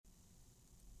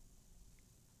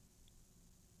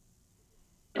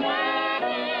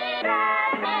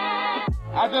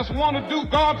just want to do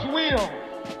God's will.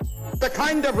 The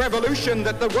kind of revolution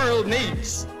that the world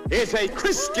needs is a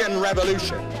Christian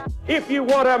revolution. If you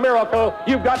want a miracle,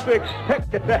 you've got to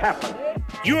expect it to happen.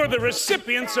 You're the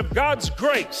recipients of God's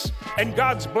grace and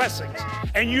God's blessings,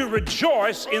 and you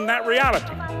rejoice in that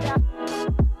reality.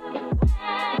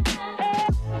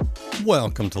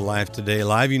 Welcome to Life Today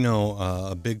Live. You know,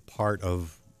 a big part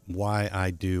of why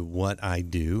I do what I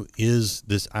do is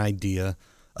this idea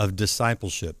of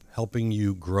discipleship, helping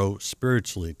you grow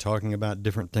spiritually, talking about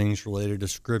different things related to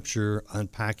Scripture,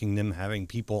 unpacking them, having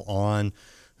people on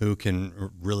who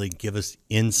can really give us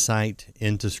insight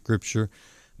into Scripture.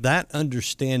 That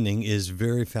understanding is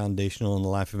very foundational in the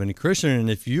life of any Christian. And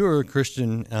if you're a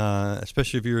Christian,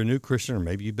 especially if you're a new Christian, or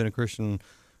maybe you've been a Christian,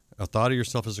 thought of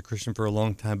yourself as a Christian for a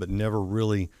long time, but never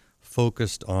really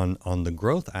focused on the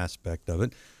growth aspect of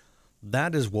it,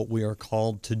 that is what we are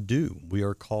called to do. We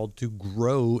are called to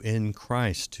grow in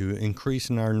Christ, to increase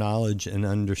in our knowledge and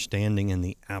understanding and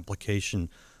the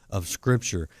application of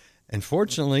Scripture. And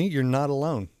fortunately, you're not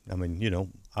alone. I mean, you know,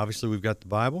 obviously we've got the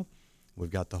Bible,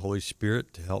 we've got the Holy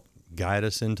Spirit to help guide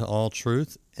us into all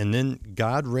truth, and then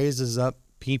God raises up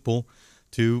people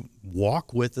to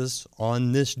walk with us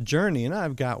on this journey. And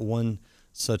I've got one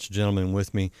such gentleman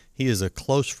with me. He is a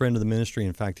close friend of the ministry.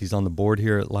 In fact, he's on the board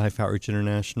here at Life Outreach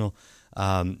International.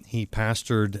 He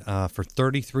pastored for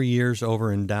 33 years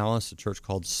over in Dallas, a church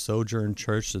called Sojourn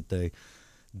Church that they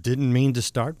didn't mean to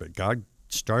start, but God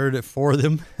started it for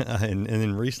them. And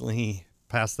then recently he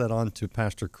passed that on to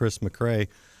Pastor Chris McCrae,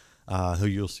 who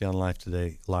you'll see on Life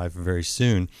Today Live very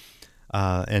soon.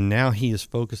 And now he is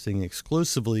focusing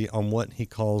exclusively on what he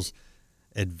calls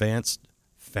advanced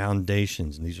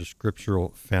foundations, and these are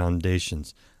scriptural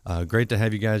foundations. Great to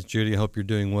have you guys, Judy. I hope you're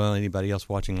doing well. Anybody else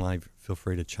watching live, feel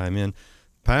free to chime in.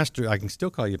 Pastor, I can still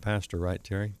call you Pastor, right,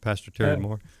 Terry? Pastor Terry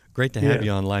Moore. Great to have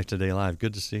you on Life Today Live.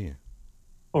 Good to see you.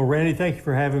 Well, Randy, thank you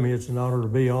for having me. It's an honor to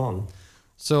be on.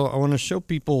 So I want to show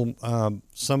people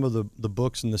some of the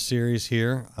books in the series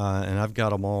here, and I've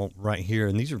got them all right here.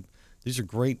 And these are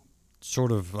great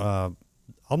sort of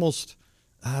almost,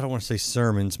 I don't want to say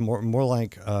sermons, more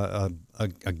like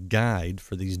a guide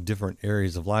for these different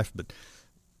areas of life. But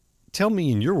tell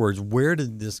me in your words, where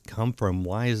did this come from?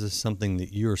 Why is this something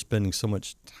that you are spending so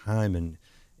much time and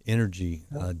energy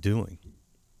doing?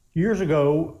 Years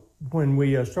ago, when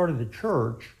we started the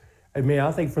church, I mean,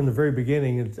 I think from the very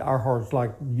beginning, our hearts,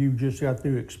 like you just got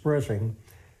through expressing,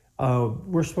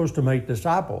 we're supposed to make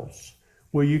disciples.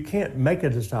 Well, you can't make a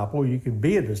disciple. You can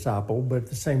be a disciple, but at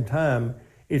the same time,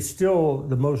 it's still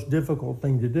the most difficult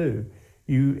thing to do.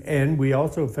 And we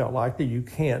also felt like that you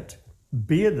can't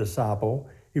be a disciple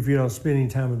if you're not spending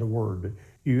time in the Word.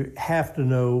 You have to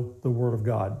know the Word of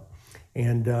God.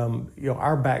 And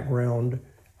our background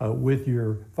with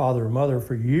your father and mother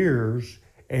for years,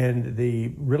 and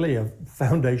really a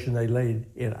foundation they laid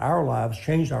in our lives,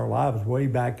 changed our lives way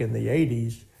back in the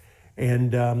 80s.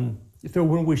 And so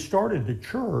when we started the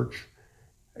church,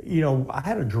 I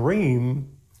had a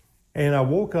dream. And I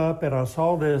woke up and I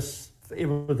saw this, it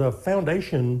was a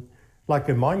foundation, like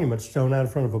a monument stone out in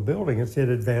front of a building. It said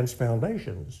Advanced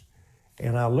Foundations.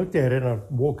 And I looked at it and I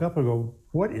woke up and go,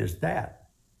 what is that?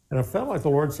 And I felt like the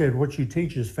Lord said, what you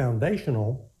teach is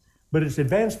foundational, but it's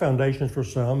advanced foundations for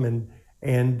some,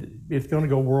 and it's going to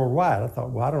go worldwide. I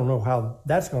thought, well, I don't know how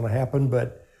that's going to happen.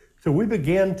 But so we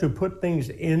began to put things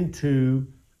into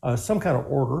some kind of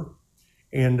order.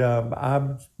 And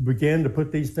I began to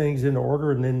put these things into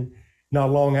order, and then not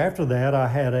long after that,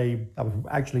 I was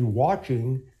actually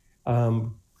watching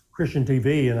Christian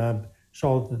TV, and I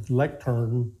saw the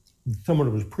lectern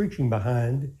someone was preaching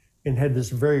behind, and had this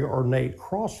very ornate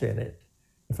cross in it.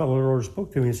 The fellow Lord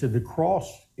spoke to me and said, the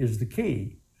cross is the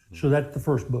key. So that's the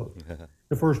first book,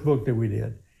 the first book that we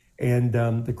did. And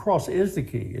the cross is the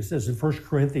key. It says in 1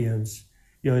 Corinthians,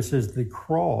 it says the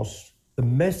cross, the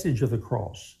message of the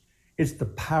cross, it's the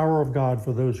power of God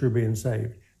for those who are being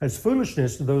saved. It's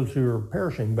foolishness to those who are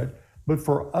perishing, but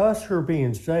for us who are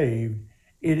being saved,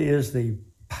 it is the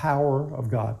power of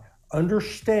God.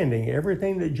 Understanding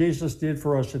everything that Jesus did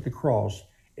for us at the cross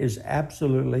is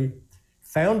absolutely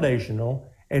foundational,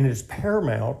 and it's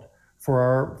paramount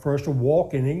for us to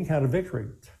walk in any kind of victory.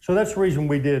 So that's the reason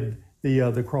we did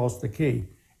the cross, the key,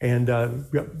 and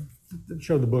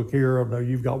show the book here. I know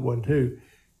you've got one too.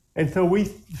 And so we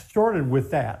started with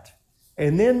that.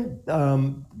 And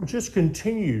then just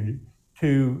continued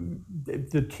to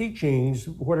the teachings,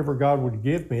 whatever God would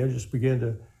give me, I just began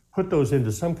to put those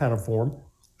into some kind of form,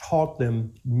 taught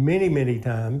them many, many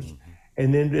times.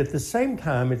 And then at the same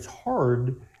time, it's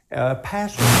hard,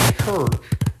 pastoring a church,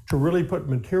 to really put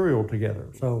material together.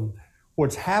 So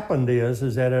what's happened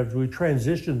is that as we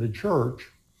transitioned the church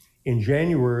in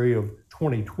January of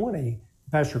 2020,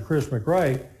 Pastor Chris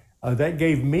McRae, that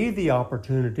gave me the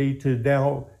opportunity to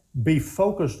now be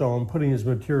focused on putting his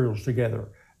materials together.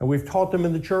 And we've taught them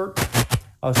in the church.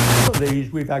 Some of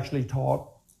these we've actually taught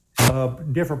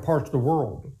different parts of the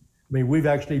world. I mean, we've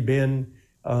actually been,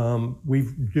 we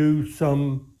do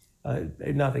some,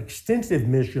 not extensive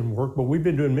mission work, but we've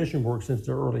been doing mission work since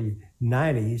the early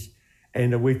 90s.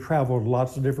 And we've traveled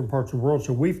lots of different parts of the world.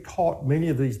 So we've taught many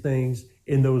of these things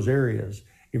in those areas.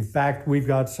 In fact, we've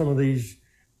got some of these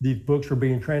books are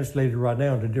being translated right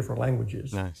now into different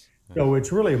languages. Nice. So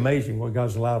it's really amazing what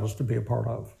God's allowed us to be a part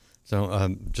of.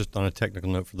 So just on a technical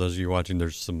note, for those of you watching,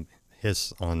 there's some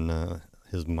hiss on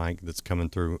his mic that's coming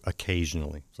through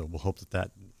occasionally. So we'll hope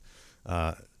that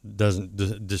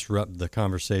doesn't disrupt the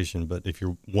conversation. But if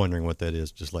you're wondering what that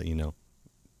is, just let you know.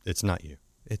 It's not you.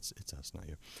 It's us, not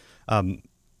you.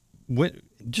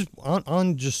 Just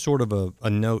on just sort of a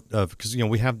note of, because,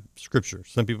 we have scripture.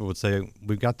 Some people would say,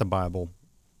 we've got the Bible.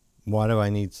 Why do I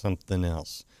need something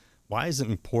else? Why is it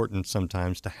important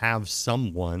sometimes to have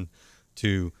someone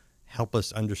to help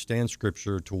us understand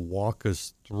scripture, to walk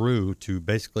us through, to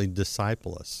basically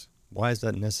disciple us? Why is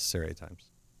that necessary at times?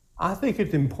 I think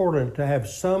it's important to have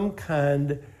some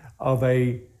kind of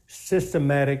a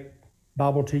systematic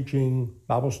Bible teaching,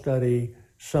 Bible study,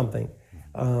 something.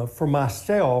 For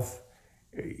myself,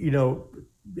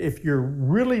 if you're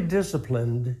really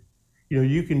disciplined,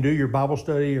 you can do your Bible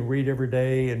study and read every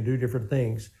day and do different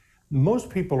things. Most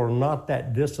people are not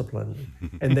that disciplined,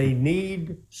 and they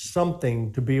need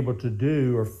something to be able to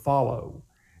do or follow.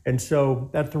 And so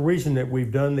that's the reason that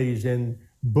we've done these in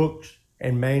books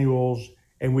and manuals,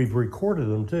 and we've recorded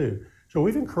them too. So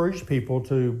we've encouraged people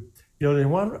to, they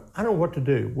want, I don't know what to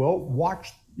do. Well,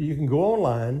 you can go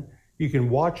online, you can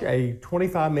watch a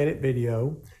 25-minute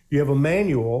video. You have a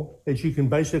manual that you can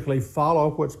basically follow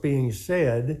what's being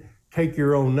said, take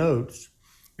your own notes.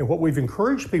 And what we've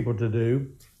encouraged people to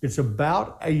do, it's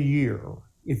about a year.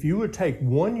 If you would take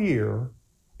 1 year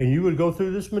and you would go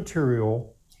through this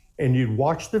material and you'd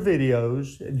watch the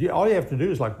videos, all you have to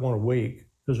do is like one a week,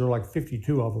 because there are like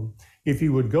 52 of them. If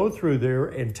you would go through there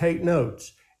and take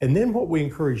notes, and then what we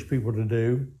encourage people to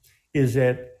do is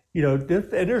that, and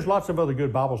there's lots of other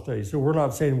good Bible studies, so we're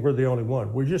not saying we're the only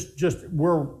one. We're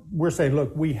we're saying,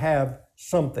 look, we have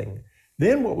something.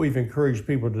 Then what we've encouraged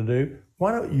people to do,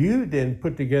 why don't you then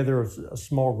put together a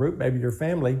small group, maybe your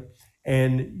family,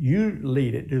 and you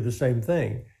lead it, do the same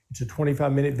thing. It's a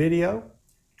 25-minute video,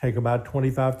 take about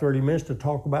 25, 30 minutes to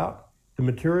talk about the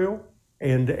material,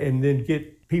 and then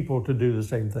get people to do the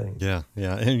same thing. Yeah.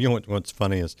 And what's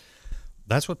funny is,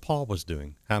 that's what Paul was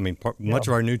doing. I mean, much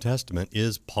of our New Testament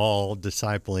is Paul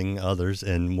discipling others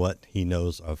in what he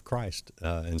knows of Christ.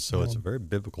 And so it's a very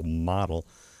biblical model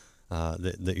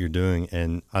that you're doing.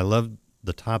 And I love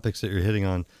the topics that you're hitting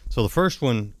on. So the first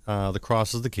one, the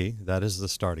cross is the key. That is the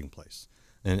starting place.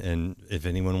 And if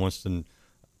anyone wants to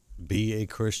be a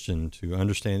Christian, to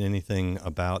understand anything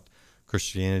about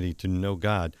Christianity, to know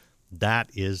God, that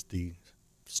is the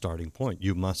starting point.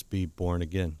 You must be born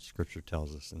again, Scripture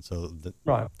tells us. And so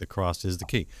the cross is the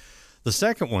key. The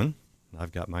second one,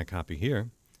 I've got my copy here,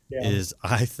 is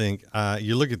I think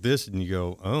you look at this and you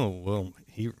go, oh, well,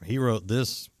 he wrote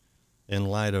this in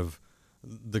light of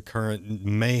the current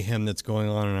mayhem that's going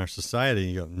on in our society.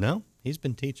 You go, no, he's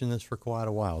been teaching this for quite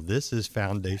a while. This is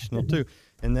foundational too.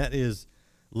 And that is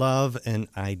love and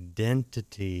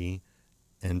identity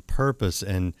and purpose.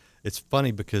 And it's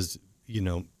funny because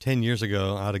 10 years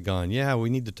ago, I'd have gone, we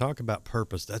need to talk about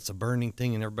purpose. That's a burning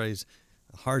thing in everybody's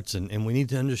hearts. And we need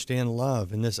to understand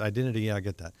love and this identity. Yeah, I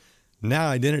get that. Now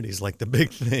identity is like the big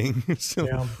thing. So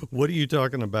what are you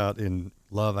talking about in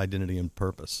love, identity, and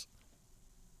purpose?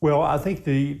 Well, I think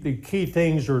the key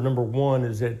things are, number one,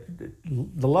 is that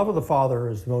the love of the Father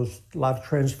is the most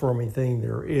life-transforming thing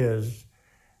there is.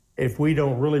 If we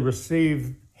don't really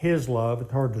receive His love,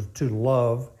 it's hard to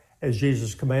love as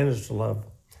Jesus commanded us to love.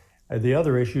 The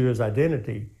other issue is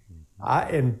identity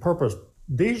and purpose.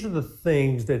 These are the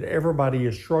things that everybody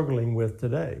is struggling with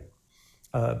today.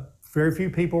 Very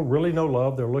few people really know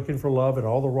love. They're looking for love in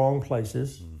all the wrong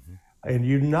places. And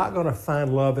you're not going to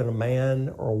find love in a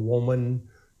man or a woman.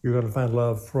 You're going to find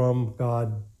love from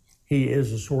God. He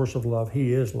is the source of love.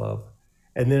 He is love.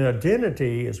 And then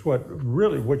identity is what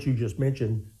you just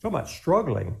mentioned. Talking about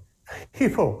struggling.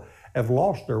 People have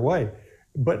lost their way.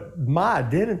 But my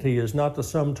identity is not the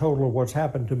sum total of what's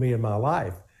happened to me in my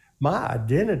life. My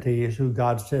identity is who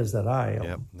God says that I am.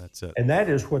 Yep, that's it. And that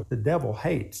is what the devil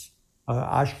hates.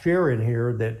 I share in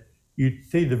here that you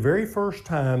see the very first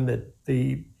time that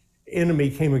enemy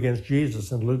came against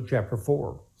Jesus in Luke chapter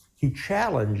 4. He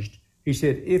challenged, he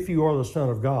said, if you are the Son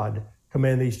of God,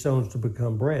 command these stones to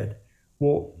become bread.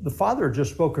 Well, the Father had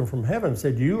just spoken from heaven,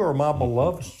 said, you are my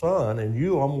beloved Son, and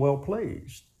you I'm well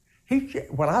pleased.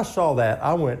 When I saw that,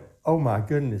 I went, oh my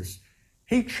goodness.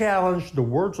 He challenged the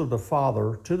words of the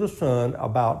Father to the Son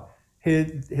about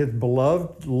his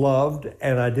beloved, loved,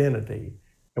 and identity.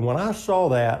 And when I saw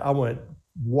that, I went,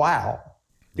 wow.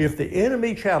 If the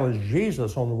enemy challenged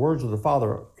Jesus on the words of the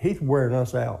Father, he's wearing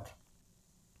us out.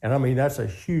 And I mean, that's a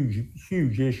huge,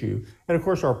 huge issue. And of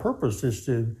course, our purpose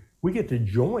is we get to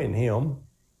join him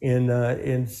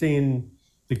in seeing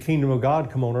the kingdom of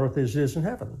God come on earth as it is in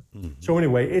heaven. Mm-hmm. So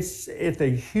anyway, it's a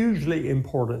hugely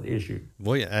important issue.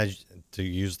 Well, yeah, to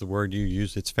use the word you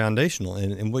use, it's foundational.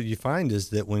 And what you find is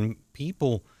that when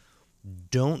people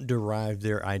don't derive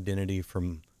their identity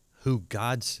from who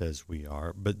God says we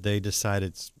are, but they decide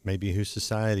it's maybe who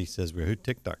society says we are, who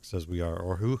TikTok says we are,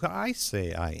 or who I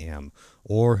say I am,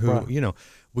 or who, right.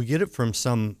 We get it from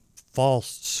some false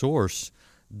source.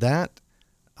 That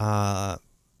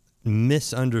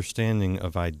misunderstanding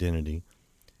of identity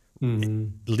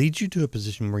leads you to a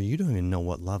position where you don't even know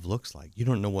what love looks like. You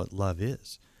don't know what love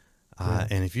is.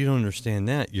 And if you don't understand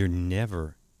that, you're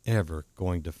never, ever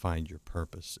going to find your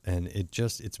purpose. And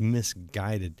it's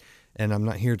misguided. And I'm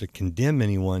not here to condemn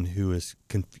anyone who is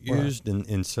confused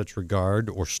in such regard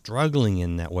or struggling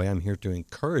in that way. I'm here to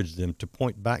encourage them to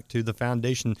point back to the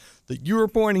foundation that you are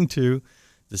pointing to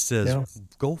that says,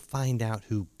 go find out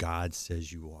who God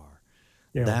says you are.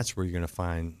 Yeah. That's where you're going to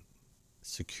find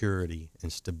security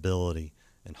and stability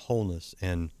and wholeness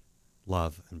and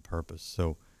love and purpose.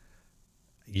 So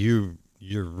you're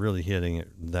really hitting it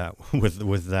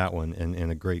with that one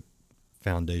and a great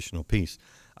foundational piece.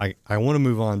 I want to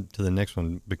move on to the next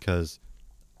one because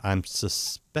I'm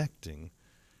suspecting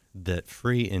that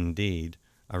Free Indeed,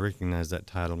 I recognize that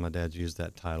title. My dad's used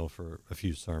that title for a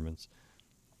few sermons.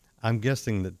 I'm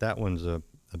guessing that one's a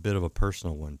bit of a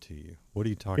personal one to you. What are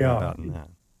you talking about in that?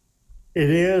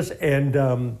 It is, and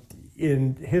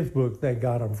in his book, Thank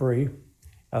God I'm Free,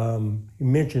 he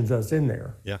mentions us in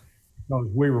there. Yeah. Because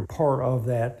we were part of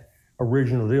that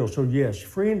original deal. So yes,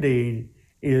 Free Indeed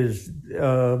is,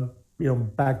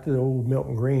 back to the old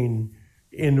Milton Green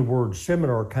in the word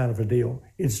seminar kind of a deal.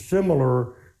 It's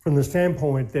similar from the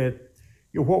standpoint that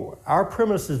what our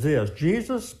premise is this: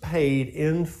 Jesus paid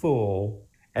in full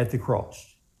at the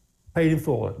cross, paid in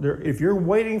full. If you're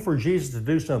waiting for Jesus to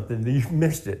do something, then you've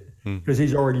missed it because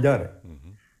he's already done it.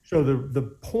 Mm-hmm. So the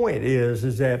point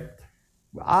is that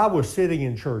I was sitting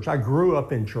in church. I grew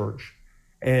up in church.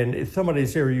 And if somebody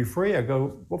said, are you free? I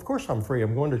go, well, of course I'm free.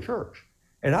 I'm going to church.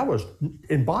 And I was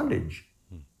in bondage.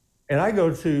 And I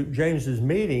go to James's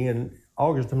meeting in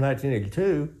August of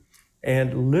 1982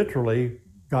 and literally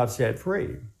got set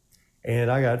free.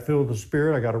 And I got filled with the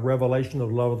Spirit. I got a revelation of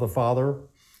the love of the Father.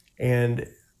 And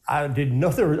I didn't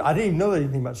even know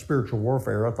anything about spiritual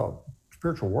warfare. I thought,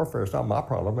 spiritual warfare is not my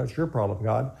problem. That's your problem,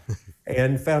 God.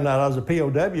 And found out I was a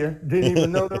POW. Didn't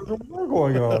even know there was a war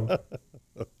going on.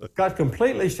 Got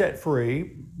completely set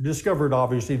free, discovered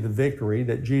obviously the victory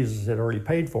that Jesus had already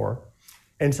paid for.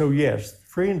 And so, yes,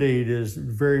 Free Indeed is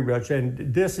very much,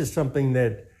 and this is something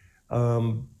that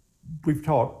we've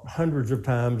taught hundreds of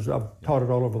times. I've taught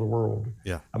it all over the world.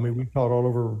 Yeah. I mean, we've taught all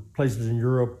over places in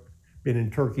Europe, been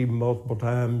in Turkey multiple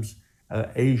times,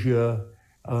 Asia.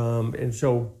 And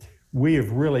so we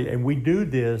have really, and we do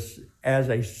this as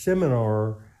a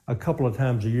seminar a couple of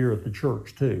times a year at the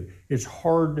church too. It's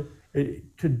hard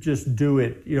to just do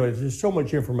it, there's so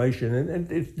much information, and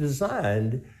it's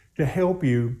designed to help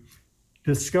you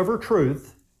discover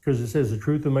truth, because it says the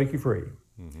truth will make you free.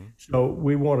 Mm-hmm. So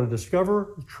we want to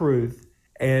discover truth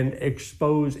and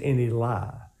expose any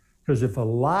lie, because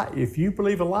if you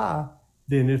believe a lie,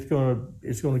 then it's going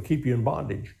to keep you in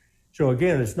bondage. So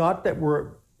again, it's not that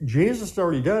Jesus has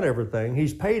already done everything,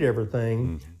 he's paid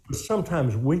everything. Mm-hmm. But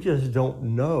sometimes we just don't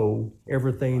know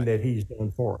everything that he's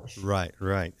done for us. Right.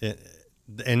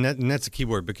 And that's a key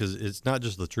word, because it's not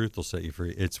just the truth will set you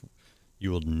free. It's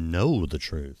you will know the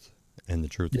truth, and the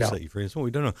truth will set you free. That's what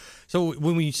we don't know. So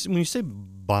when you say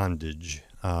bondage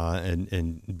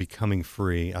and becoming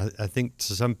free, I think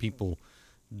to some people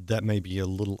that may be a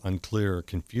little unclear or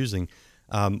confusing.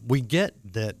 We get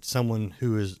that someone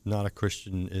who is not a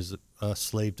Christian is a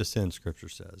slave to sin, Scripture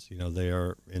says. They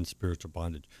are in spiritual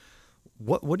bondage.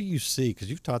 What do you see? Because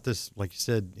you've taught this, like you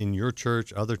said, in your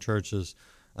church, other churches,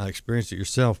 experienced it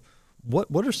yourself.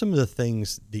 What are some of the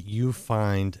things that you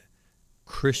find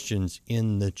Christians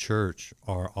in the church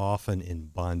are often in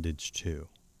bondage to?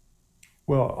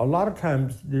 Well, a lot of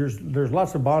times there's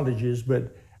lots of bondages,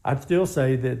 but I'd still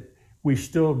say that we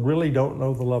still really don't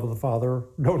know the love of the Father,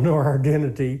 don't know our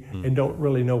identity, and don't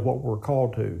really know what we're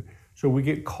called to. So we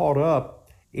get caught up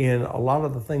in a lot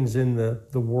of the things in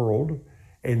the world.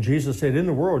 And Jesus said, in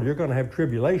the world, you're going to have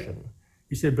tribulation.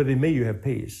 He said, but in me, you have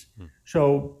peace.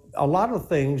 So a lot of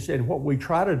things, and what we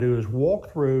try to do is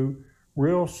walk through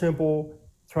real simple,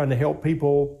 trying to help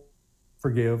people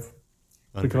forgive,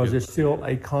 because it's still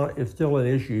an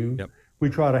issue. Yep. We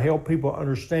try to help people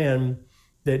understand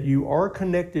that you are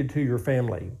connected to your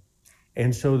family.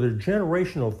 And so the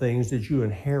generational things that you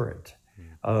inherit,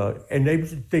 and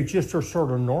they just are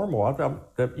sort of normal.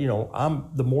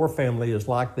 The Moore family is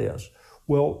like this.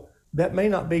 Well, that may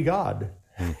not be God.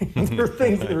 There are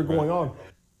things that are going on.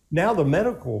 Now the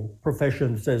medical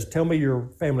profession says, tell me your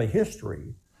family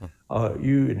history.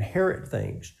 You inherit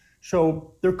things.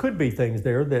 So there could be things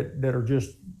there that are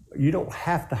just, you don't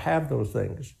have to have those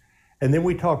things. And then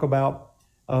we talk about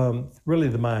really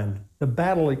the mind. The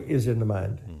battle is in the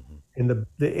mind. And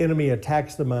the enemy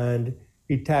attacks the mind.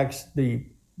 He attacks the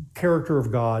character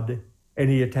of God, and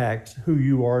he attacks who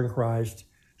you are in Christ.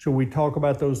 So we talk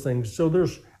about those things. So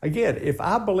there's, again, if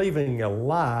I believe in a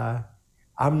lie,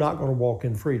 I'm not going to walk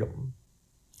in freedom.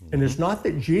 And it's not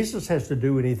that Jesus has to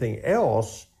do anything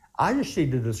else. I just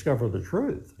need to discover the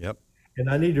truth. Yep. And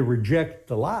I need to reject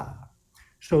the lie.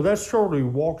 So that's sort of we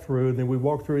walk through, and then we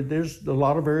walk through, there's a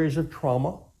lot of areas of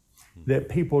trauma that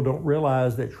people don't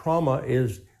realize that trauma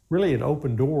is really an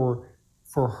open door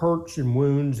for hurts and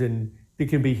wounds, and it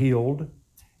can be healed.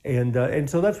 And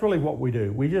so that's really what we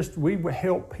do. We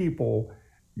help people,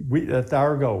 that's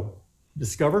our goal,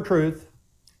 discover truth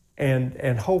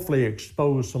and hopefully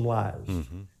expose some lies.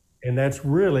 And that's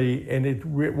really,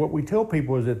 what we tell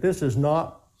people is that this is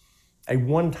not a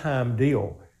one-time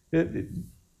deal.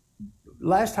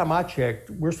 Last time I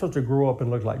checked, we're supposed to grow up and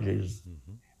look like Jesus.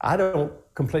 I don't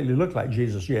completely look like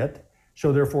Jesus yet,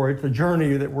 so therefore it's a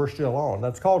journey that we're still on.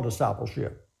 That's called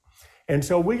discipleship. And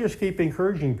so we just keep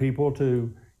encouraging people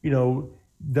to,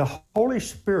 the Holy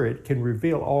Spirit can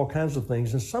reveal all kinds of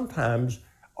things, and sometimes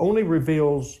only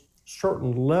reveals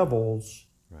certain levels.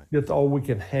 Right. That's all we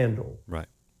can handle. Right.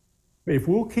 If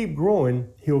we'll keep growing,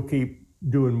 he'll keep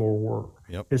doing more work.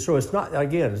 Yep. And so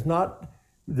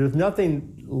there's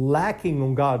nothing lacking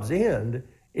on God's end.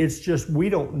 It's just we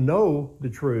don't know the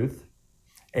truth,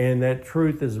 and that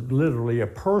truth is literally a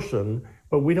person,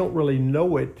 but we don't really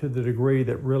know it to the degree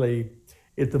that really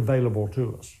it's available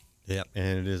to us. Yeah,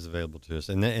 and it is available to us.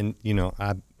 And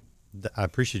I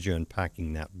appreciate you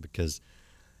unpacking that, because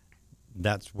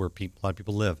that's where a lot of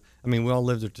people live. I mean, we all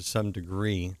live there to some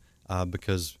degree,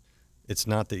 because it's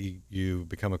not that you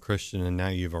become a Christian and now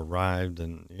you've arrived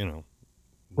and,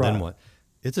 then what?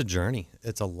 It's a journey.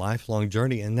 It's a lifelong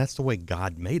journey, and that's the way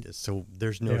God made us. So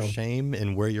there's no shame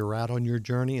in where you're at on your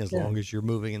journey, as long as you're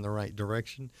moving in the right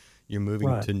direction. You're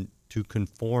moving to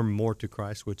conform more to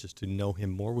Christ, which is to know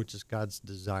him more, which is God's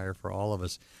desire for all of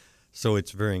us. So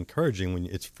it's very encouraging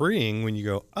it's freeing when you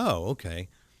go, oh, okay,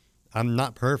 I'm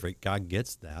not perfect. God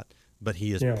gets that, but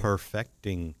he is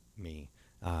perfecting me.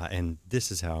 And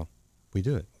this is how we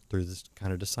do it, through this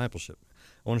kind of discipleship.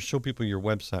 I want to show people your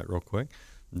website real quick.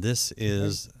 This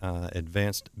is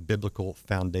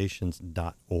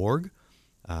advancedbiblicalfoundations.org.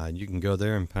 You can go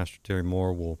there, and Pastor Terry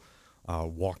Moore will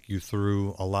walk you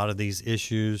through a lot of these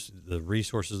issues. The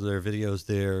resources there, videos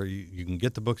there. You can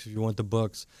get the books if you want the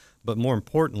books. But more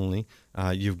importantly,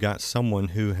 you've got someone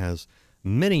who has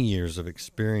many years of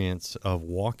experience of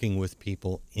walking with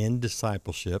people in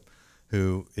discipleship,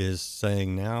 who is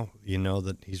saying now,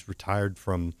 that he's retired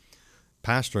from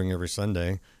pastoring every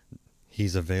Sunday.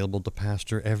 He's available to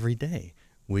pastor every day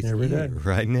with you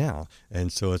right now. And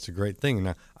so it's a great thing.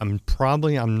 Now, I'm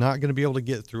not going to be able to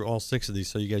get through all 6 of these,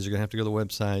 so you guys are going to have to go to the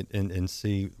website and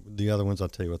see the other ones. I'll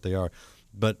tell you what they are.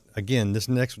 But again,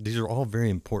 these are all very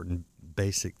important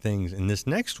basic things. And this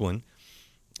next one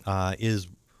is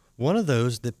one of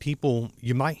those that people,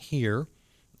 you might hear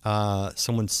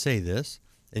someone say this,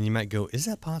 and you might go, is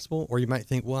that possible? Or you might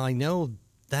think, well, I know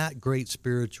that great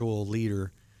spiritual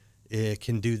leader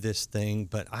can do this thing,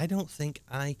 but I don't think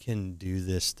I can do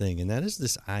this thing. And that is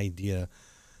this idea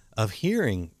of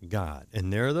hearing God.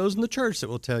 And there are those in the church that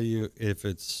will tell you, if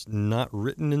it's not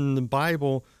written in the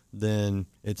Bible, then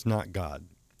it's not God.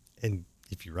 And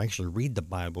if you actually read the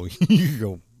Bible, you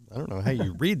go, I don't know how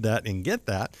you read that and get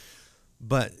that,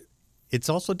 but it's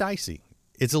also dicey.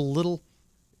 It's a little,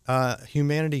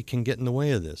 humanity can get in the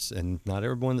way of this. And not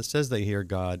everyone that says they hear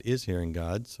God is hearing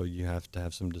God, so you have to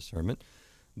have some discernment.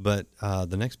 But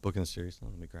the next book in the series,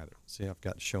 let me grab it. See, I've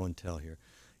got show and tell here.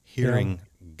 Hearing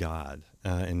God.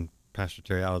 And Pastor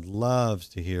Terry, I would love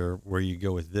to hear where you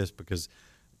go with this, because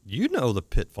you know the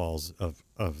pitfalls of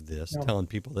of this, No. telling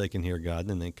people they can hear God, and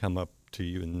then they come up to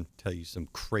you and tell you some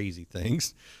crazy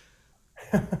things.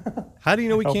 How do you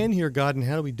know we can hear God, and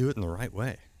how do we do it in the right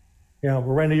way? Yeah,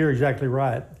 well, Randy, you're exactly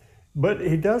right. But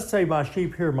he does say, my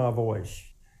sheep hear my voice.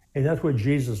 And that's what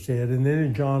Jesus said. And then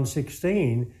in John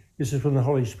 16, he says, when the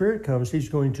Holy Spirit comes, he's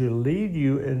going to lead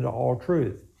you into all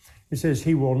truth. He says,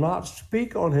 he will not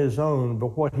speak on his own,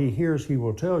 but what he hears, he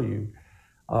will tell you.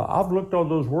 I've looked all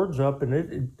those words up,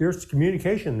 and there's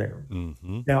communication there.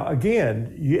 Mm-hmm. Now,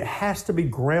 again, it has to be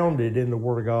grounded in the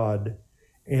Word of God.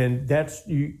 And that's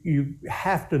you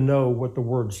have to know what the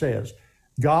Word says.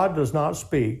 God does not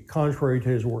speak contrary to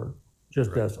his Word,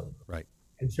 just doesn't. Right.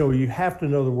 And so you have to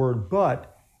know the Word.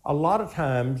 But a lot of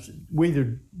times we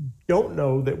either don't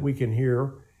know that we can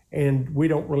hear, and we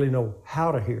don't really know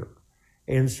how to hear.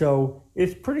 And so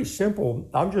it's pretty simple.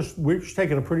 We're just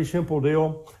taking a pretty simple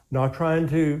deal, not trying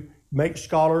to make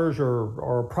scholars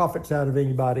or prophets out of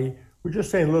anybody. We're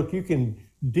just saying, look, you can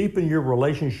deepen your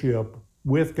relationship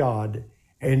with God,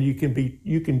 and you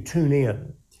can tune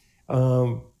in.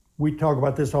 We talk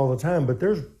about this all the time, but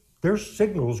there's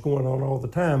signals going on all the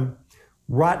time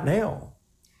right now.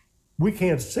 We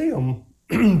can't see them,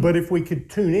 but if we could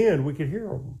tune in, we could hear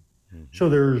them. Mm-hmm. So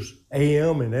there's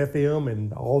AM and FM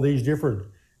and all these different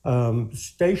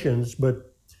stations,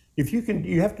 but if you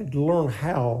have to learn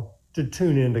how to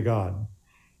tune into God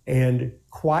and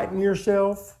quieten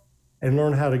yourself and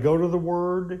learn how to go to the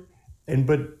Word.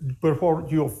 But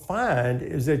what you'll find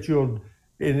is that and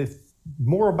it's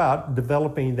more about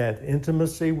developing that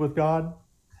intimacy with God.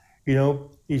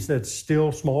 He's that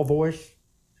still small voice,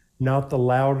 not the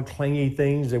loud, clingy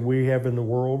things that we have in the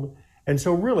world. And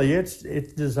so really it's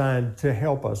designed to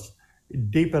help us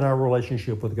deepen our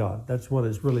relationship with God. That's what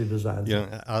it's really designed to.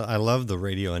 Yeah, I love the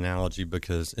radio analogy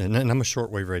because, and I'm a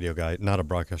shortwave radio guy, not a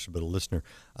broadcaster, but a listener.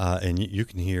 And you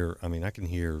can hear, I can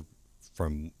hear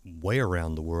from way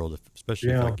around the world,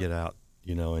 especially if I get out,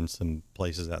 in some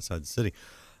places outside the city.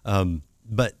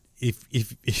 But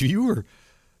if you were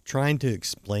trying to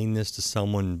explain this to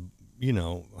someone,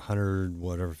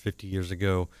 50 years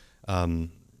ago,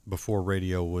 before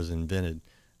radio was invented,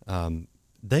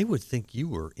 they would think you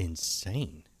were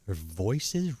insane. There's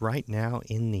voices right now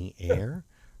in the air,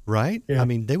 right? Yeah.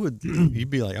 You'd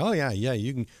be like, oh yeah,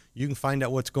 you can find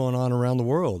out what's going on around the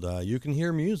world. You can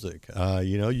hear music.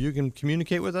 You can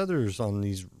communicate with others on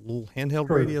these little handheld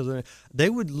radios.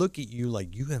 They would look at you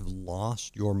like you have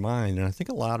lost your mind. And I think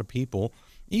a lot of people,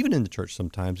 even in the church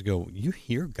sometimes, go, you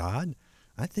hear God?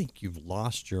 I think you've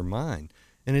lost your mind.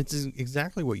 And it's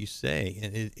exactly what you say.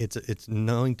 And it's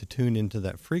knowing to tune into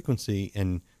that frequency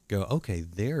and go, okay,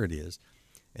 there it is.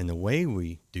 And the way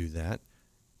we do that,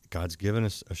 God's given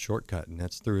us a shortcut, and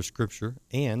that's through Scripture.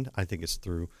 And I think it's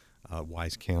through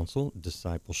wise counsel,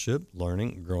 discipleship,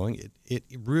 learning, growing. It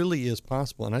really is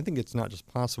possible. And I think it's not just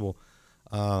possible.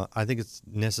 I think it's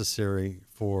necessary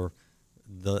for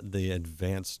the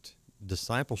advanced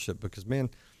discipleship because,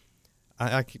 man,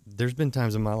 there's been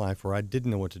times in my life where I didn't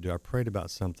know what to do. I prayed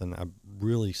about something. I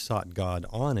really sought God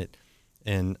on it,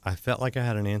 and I felt like I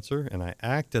had an answer, and I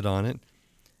acted on it.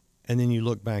 And then you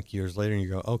look back years later, and you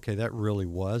go, okay, that really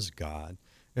was God.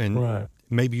 And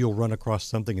maybe you'll run across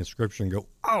something in Scripture and go,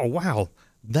 oh, wow,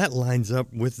 that lines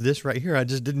up with this right here. I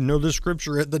just didn't know the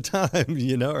Scripture at the time,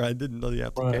 or I didn't know the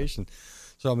application. Right.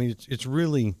 So, it's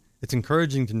really, it's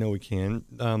encouraging to know we can,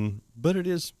 but it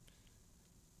is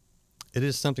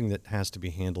something that has to be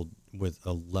handled with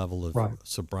a level of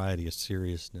sobriety, a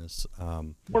seriousness.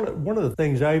 One of the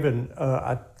things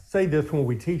I say this when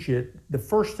we teach it, the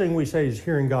first thing we say is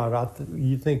hearing God.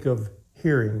 You think of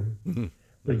hearing,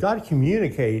 but God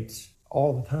communicates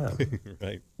all the time.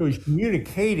 Right. So he's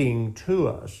communicating to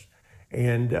us.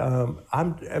 And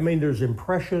there's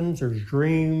impressions, there's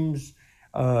dreams.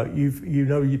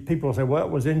 People say, well,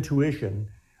 it was intuition.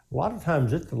 A lot of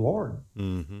times it's the Lord.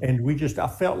 Mm-hmm. And I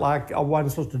felt like I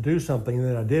wasn't supposed to do something, and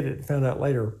then I did it and found out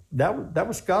later. That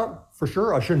was God for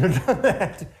sure. I shouldn't have done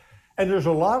that. And there's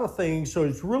a lot of things. So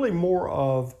it's really more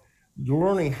of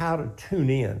learning how to tune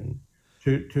in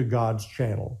to God's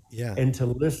channel. Yeah. And to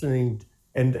listening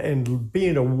and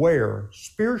being aware,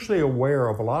 spiritually aware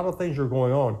of a lot of things that are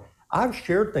going on. I've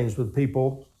shared things with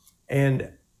people, and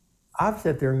I've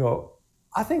sat there and go,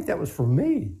 I think that was for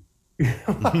me.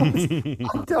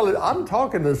 I'm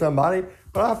talking to somebody,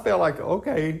 but I felt like,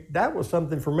 okay, that was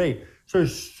something for me. So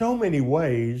there's so many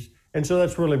ways. And so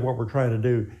that's really what we're trying to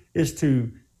do, is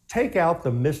to take out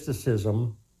the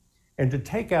mysticism and to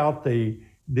take out the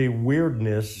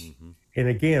weirdness. Mm-hmm. And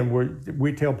again,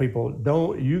 we tell people,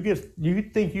 you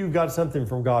think you've got something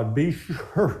from God, be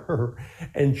sure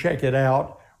and check it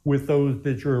out with those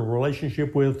that you're in a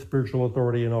relationship with, spiritual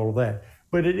authority and all of that.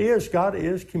 But God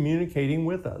is communicating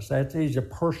with us. He's a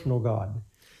personal God,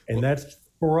 and that's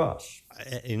for us.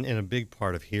 And a big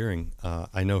part of hearing,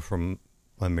 I know from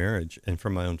my marriage and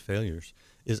from my own failures,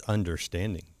 is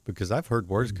understanding. Because I've heard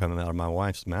words coming out of my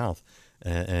wife's mouth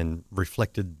and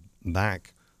reflected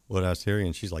back what I was hearing,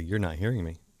 and she's like, "You're not hearing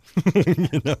me."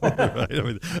 Right? I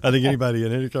mean, I think anybody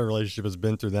in any kind of relationship has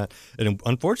been through that. And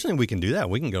unfortunately, we can do that.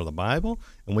 We can go to the Bible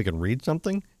and we can read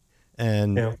something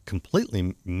and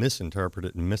completely misinterpret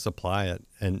it and misapply it,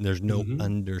 and there's no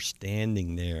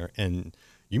understanding there. And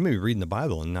you may be reading the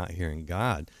Bible and not hearing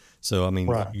God. So, I mean,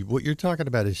 what you're talking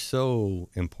about is so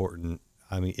important.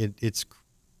 I mean,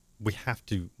 we have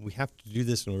to do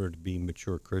this in order to be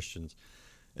mature Christians.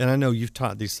 And I know you've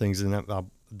taught these things, and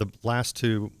the last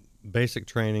two, basic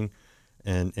training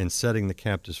and setting the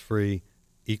captives free,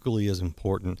 equally as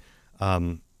important.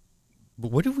 But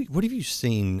what have you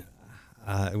seen?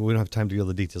 We don't have time to go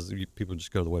into the details. People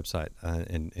just go to the website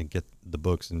and get the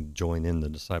books and join in the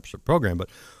discipleship program. But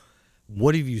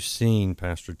what have you seen,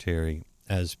 Pastor Terry,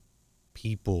 as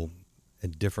people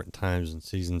at different times and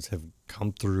seasons have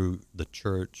come through the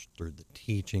church, through the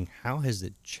teaching? How has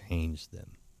it changed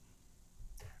them?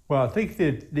 Well, I think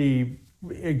that the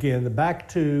back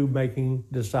to making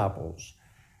disciples,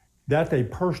 that's a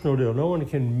personal deal. No one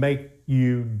can make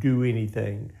you do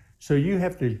anything. So you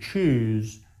have to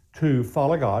choose to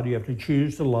follow God. You have to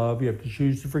choose to love. You have to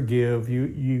choose to forgive.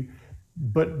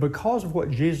 But because of what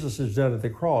Jesus has done at the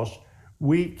cross,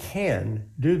 we can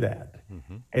do that.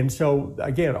 And so,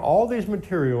 again, all these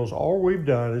materials, all we've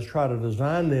done is try to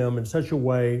design them in such a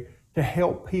way to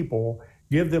help people,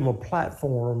 give them a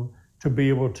platform to be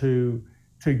able to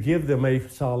give them a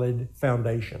solid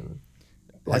foundation.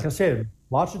 Like I said,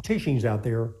 lots of teachings out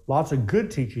there, lots of good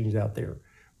teachings out there,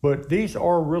 but these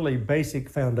are really basic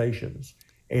foundations.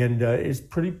 And it's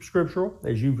pretty scriptural.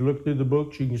 As you've looked through the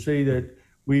books, you can see that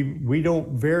we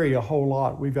don't vary a whole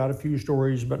lot. We've got a few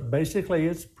stories, but basically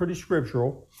it's pretty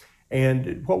scriptural.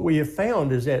 And what we have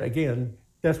found is that, again,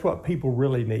 that's what people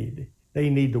really need. They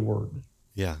need the Word.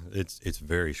 Yeah, it's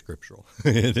very scriptural.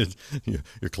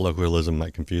 Your colloquialism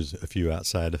might confuse a few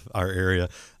outside of our area,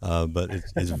 but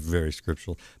it's very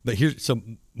scriptural. But so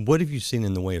what have you seen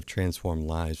in the way of transformed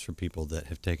lives for people that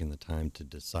have taken the time to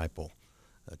disciple,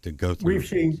 to go through? We've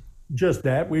seen just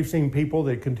that. We've seen people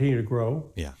that continue to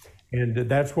grow. Yeah. And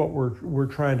that's what we're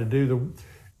trying to do.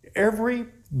 Every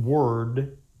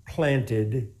word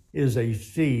planted is a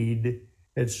seed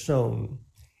that's sown.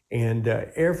 And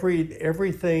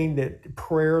everything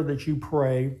prayer that you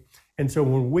pray. And so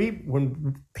when we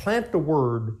plant the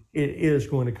word, it is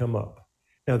going to come up.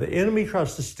 Now the enemy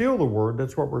tries to steal the word.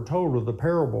 That's what we're told with the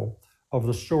parable of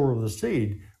the sower of the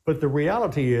seed. But the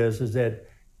reality is that,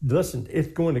 listen,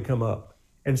 it's going to come up.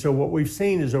 And so what we've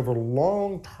seen is over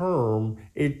long term,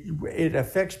 it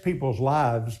affects people's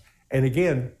lives. And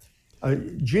again,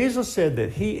 Jesus said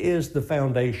that he is the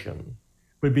foundation,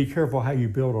 but be careful how you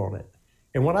build on it.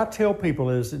 And what I tell people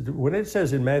is, when it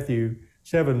says in Matthew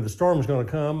 7, the storm's going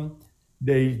to come,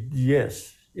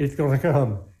 yes, it's going to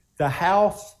come. The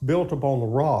house built upon the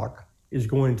rock is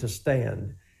going to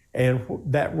stand. And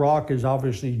that rock is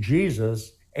obviously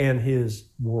Jesus and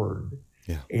his word.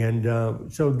 Yeah. And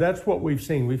so that's what we've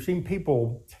seen. We've seen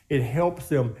people, it helps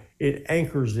them, it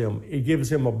anchors them, it gives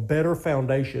them a better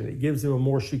foundation, it gives them a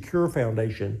more secure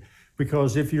foundation.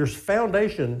 Because if your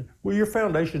foundation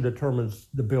determines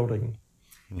the building.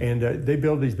 And they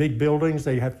build these big buildings,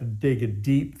 they have to dig a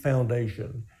deep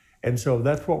foundation. And so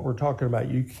that's what we're talking about.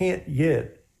 You can't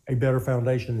get a better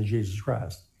foundation than Jesus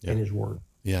Christ and his word.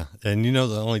 Yeah. And you know,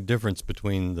 the only difference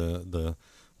between the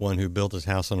one who built his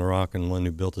house on a rock and one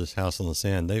who built his house on the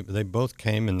sand, they both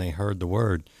came and they heard the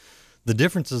word. The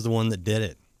difference is the one that did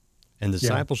it. And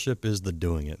discipleship is the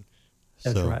doing it.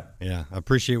 That's right. Yeah. I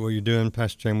appreciate what you're doing,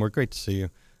 Pastor Chamber. Great to see you.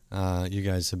 You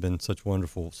guys have been such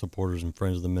wonderful supporters and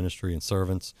friends of the ministry and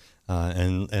servants,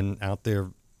 and out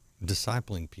there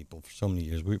discipling people for so many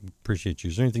years. We appreciate you.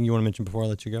 Is there anything you want to mention before I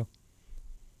let you go?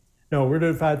 No, we're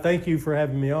doing fine. Thank you for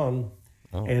having me on.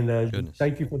 Oh, and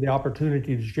thank you for the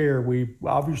opportunity to share. We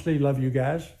obviously love you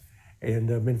guys and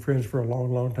have been friends for a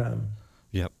long, long time.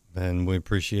 Yep. And we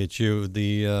appreciate you.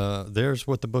 There's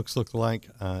what the books look like,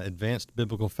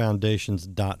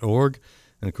 advancedbiblicalfoundations.org.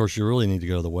 And, of course, you really need to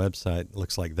go to the website. It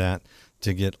looks like that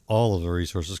to get all of the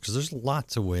resources, because there's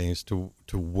lots of ways to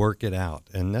work it out.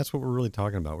 And that's what we're really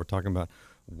talking about. We're talking about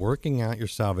working out your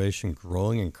salvation,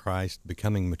 growing in Christ,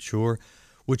 becoming mature,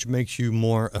 which makes you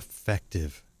more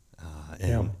effective.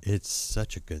 It's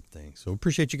such a good thing. So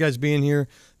appreciate you guys being here.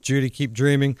 Judy, keep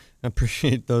dreaming. I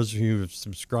appreciate those of you who have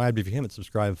subscribed. If you haven't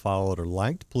subscribed, followed, or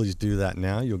liked, please do that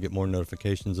now. You'll get more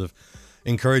notifications of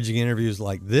encouraging interviews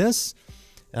like this,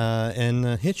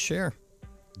 and hit share.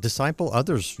 Disciple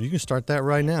others. You can start that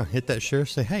right now. Hit that share.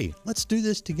 Say, hey, let's do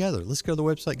this together. Let's go to the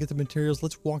website, get the materials.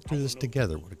 Let's walk through this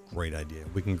together. What a great idea.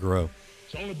 We can grow.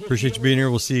 Appreciate you being here.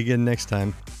 We'll see you again next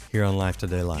time here on Life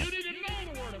Today Live.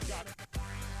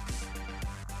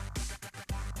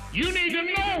 You need to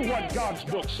know what God's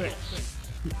book says.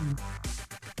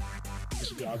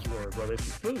 It's God's word, brother. It's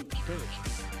your food, spiritual.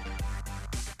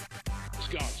 It's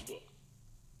God's book.